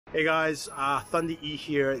Hey guys, Thunder E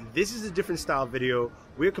here. This is a different style video.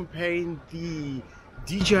 We're comparing the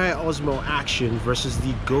DJI Osmo Action versus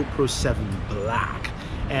the GoPro 7 Black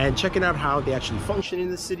and checking out how they actually function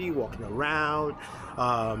in the city, walking around,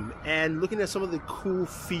 and looking at some of the cool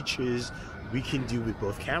features we can do with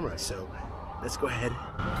both cameras. So let's go ahead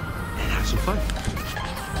and have some fun.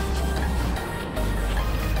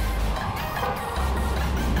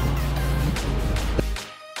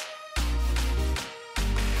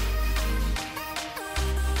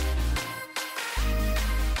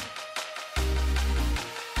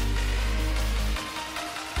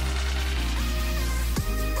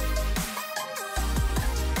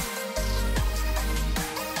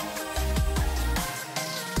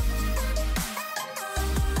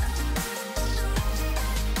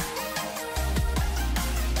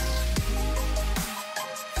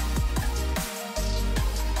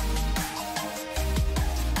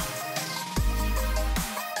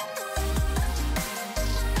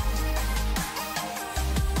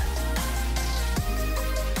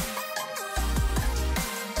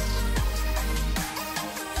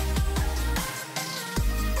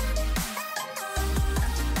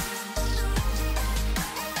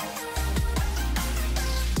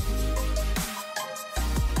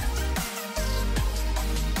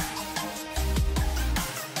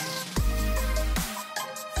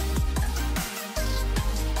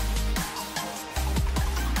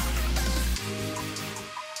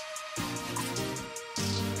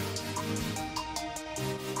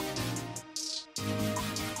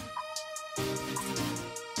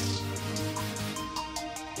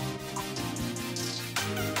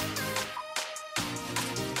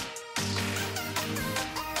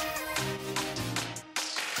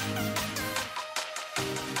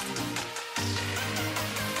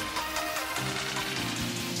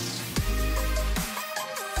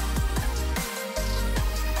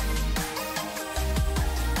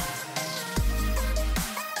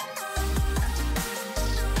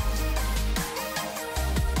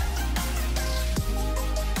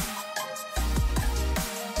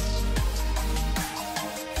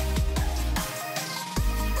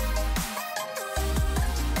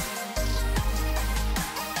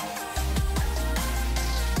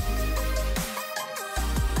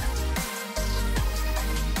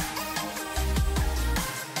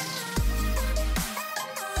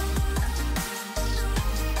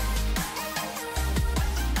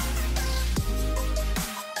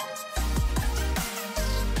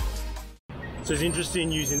 So it's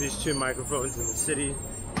interesting using these two microphones in the city.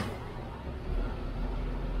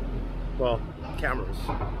 Well, cameras.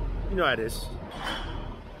 You know how it is.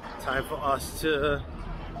 Time for us to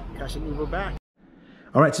catch an Uber back.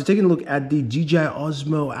 All right, so taking a look at the DJI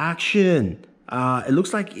Osmo Action. It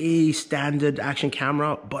looks like a standard action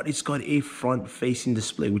camera, but it's got a front-facing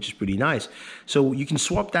display, which is pretty nice. So you can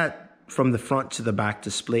swap that from the front to the back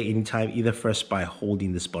display anytime, either first by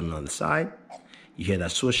holding this button on the side. You hear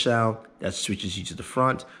that swoosh sound, that switches you to the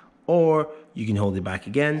front, or you can hold it back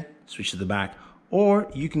again, switch to the back,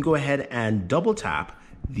 or you can go ahead and double tap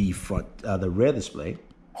the front, the rear display,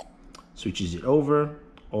 switches it over,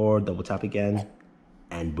 or double tap again,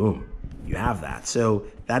 and boom, you have that. So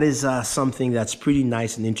that is something that's pretty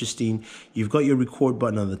nice and interesting. You've got your record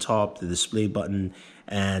button on the top, the display button,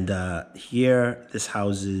 and here this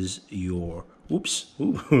houses your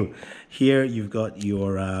here you've got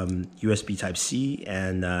your USB Type-C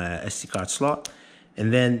and SD card slot,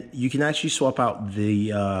 and then you can actually swap out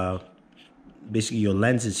the basically your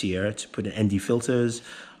lenses here to put in ND filters,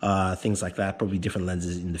 things like that, probably different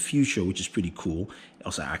lenses in the future, which is pretty cool. It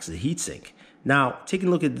also acts as a heatsink. Now, taking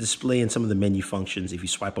a look at the display and some of the menu functions, if you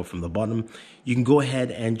swipe up from the bottom, you can go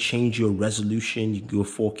ahead and change your resolution. You can go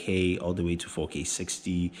 4K all the way to 4K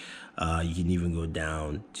 60. You can even go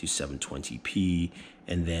down to 720p.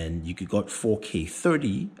 And then you could go 4K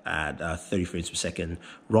 30 at 30 frames per second.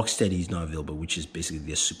 Rocksteady is not available, which is basically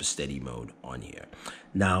the super steady mode on here.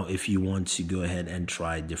 Now, if you want to go ahead and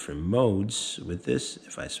try different modes with this,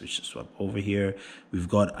 if I switch to swap over here, we've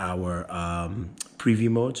got our preview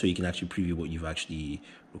mode, so you can actually preview what you've actually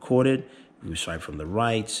recorded. If we swipe from the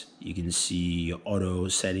right, you can see your auto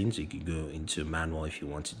settings. You can go into manual if you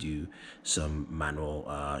want to do some manual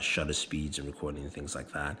shutter speeds and recording and things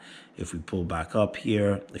like that. If we pull back up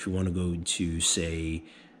here, if you want to go to, say,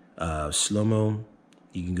 slow-mo,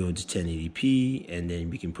 you can go to 1080p, and then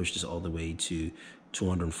we can push this all the way to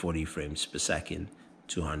 240 frames per second,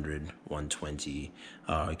 200, 120.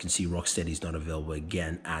 You can see Rocksteady is not available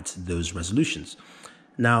again at those resolutions.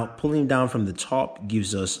 Now, pulling down from the top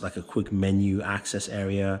gives us like a quick menu access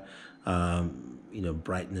area,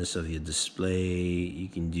 brightness of your display. You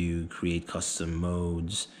can do create custom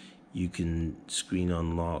modes. you can screen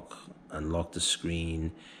unlock the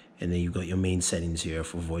screen, and then you've got your main settings here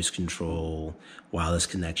for voice control, wireless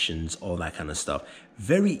connections, all that kind of stuff.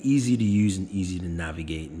 Very easy to use and easy to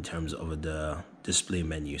navigate in terms of the display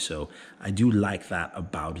menu. So I do like that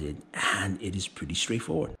about it, and it is pretty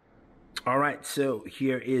straightforward. All right, so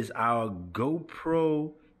here is our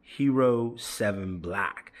GoPro Hero 7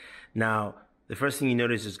 Black. Now, the first thing you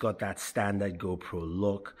notice, it's got that standard GoPro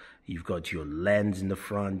look. You've got your lens in the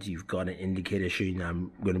front. You've got an indicator showing that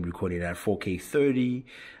I'm going to be recording at 4K 30.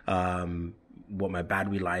 What my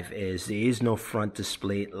battery life is. There is no front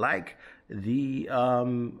display like the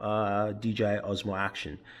DJI Osmo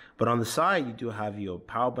Action. But on the side, you do have your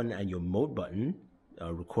power button and your mode button.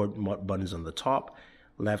 Record buttons on the top.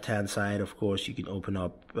 Left-hand side, of course, you can open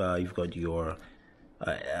up. You've got your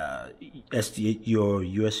your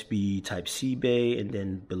USB Type-C bay, and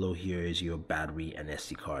then below here is your battery and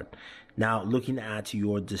SD card. Now, looking at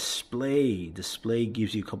your display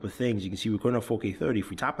gives you a couple of things. You can see recording on 4K 30. If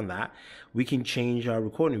we tap on that, we can change our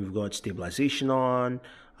recording. We've got stabilization on.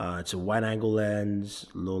 It's a wide-angle lens,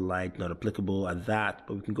 low light, not applicable at that,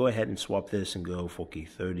 but we can go ahead and swap this and go 4K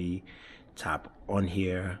 30. Tap on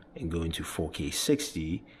here and go into 4K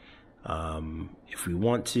 60 if we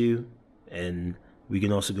want to, and we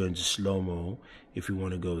can also go into slow-mo. If we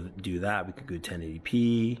want to go do that, we can go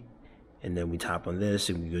 1080p, and then we tap on this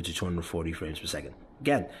and we go to 240 frames per second.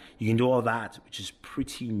 Again, you can do all that, which is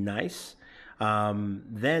pretty nice.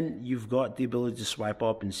 Then you've got the ability to swipe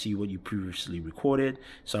up and see what you previously recorded.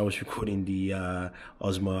 So I was recording the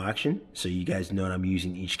Osmo Action, so you guys know I'm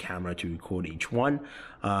using each camera to record each one.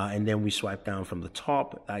 And then we swipe down from the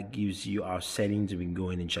top. That gives you our settings, and we can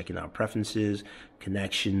go in and check in our preferences,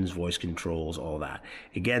 connections, voice controls, all that.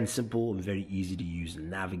 Again, simple and very easy to use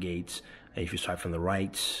and navigate. And if you swipe from the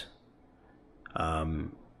right,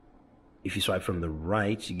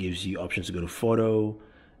 it gives you options to go to photo.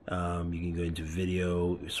 You can go into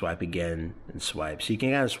video, swipe again, and swipe. So you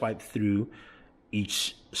can kind of swipe through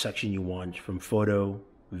each section you want, from photo,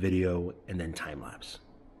 video, and then time lapse.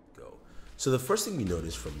 Go. So the first thing you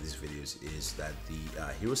notice from these videos is that the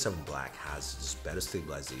Hero 7 Black has just better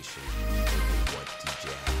stabilization than what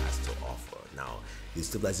DJI has to offer. Now, the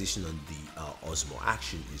stabilization on the Osmo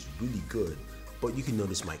Action is really good, but you can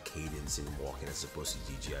notice my cadence in walking as opposed to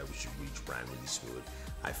DJI, which ran really smooth.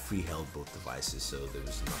 I free held both devices, so there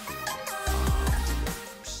was nothing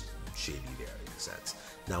shady there in a sense.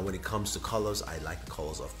 Now, when it comes to colors, I like the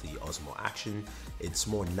colors of the Osmo Action. It's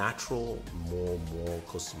more natural, more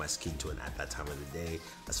close to my skin tone at that time of the day,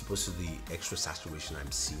 as opposed to the extra saturation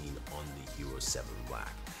I'm seeing on the Hero 7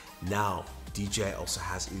 Black. Now, DJI also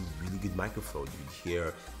has a really good microphone. You can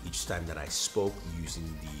hear each time that I spoke using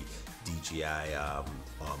the DJI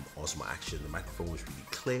Osmo Action. The microphone was really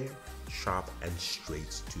clear, sharp, and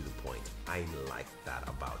straight to the point. I like that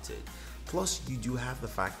about it. Plus, you do have the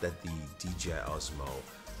fact that the DJI Osmo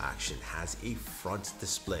Action has a front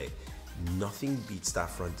display. Nothing beats that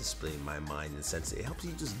front display in my mind, in the sense that it helps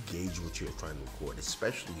you just gauge what you're trying to record,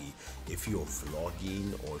 especially if you're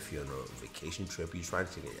vlogging or if you're on a vacation trip, you're trying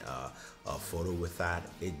to take a photo with that.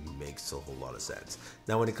 It makes a whole lot of sense.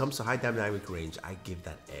 Now, when it comes to high dynamic range, I give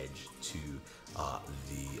that edge to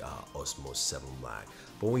the Osmo 7 Black.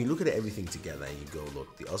 But when you look at everything together and you go,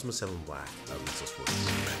 look, the Osmo 7 Black retails for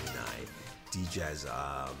 $399. DJI's,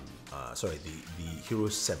 the Hero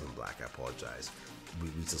 7 Black, I apologize,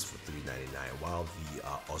 retails for $399, while the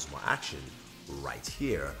Osmo Action right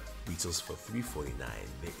here retails for $349.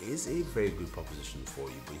 There is a very good proposition for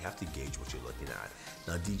you, but you have to gauge what you're looking at.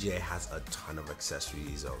 Now, DJI has a ton of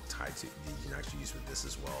accessories tied to that you can actually use with this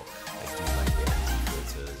as well. I do like the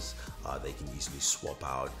filters. They can easily swap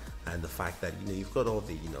out, and the fact that you've got all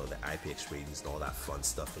the the IPX ratings and all that fun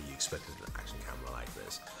stuff that you expect with an action camera like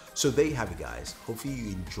this. So there you have it, guys. Hopefully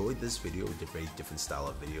you enjoyed this video with a very different style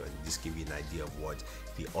of video, and just give you an idea of what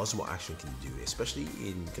the Osmo Action can do, especially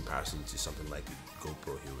in comparison to something like the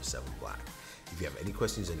GoPro Hero 7 Black. If you have any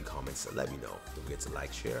questions, any comments, let me know. Don't forget to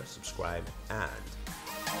like, share, subscribe, and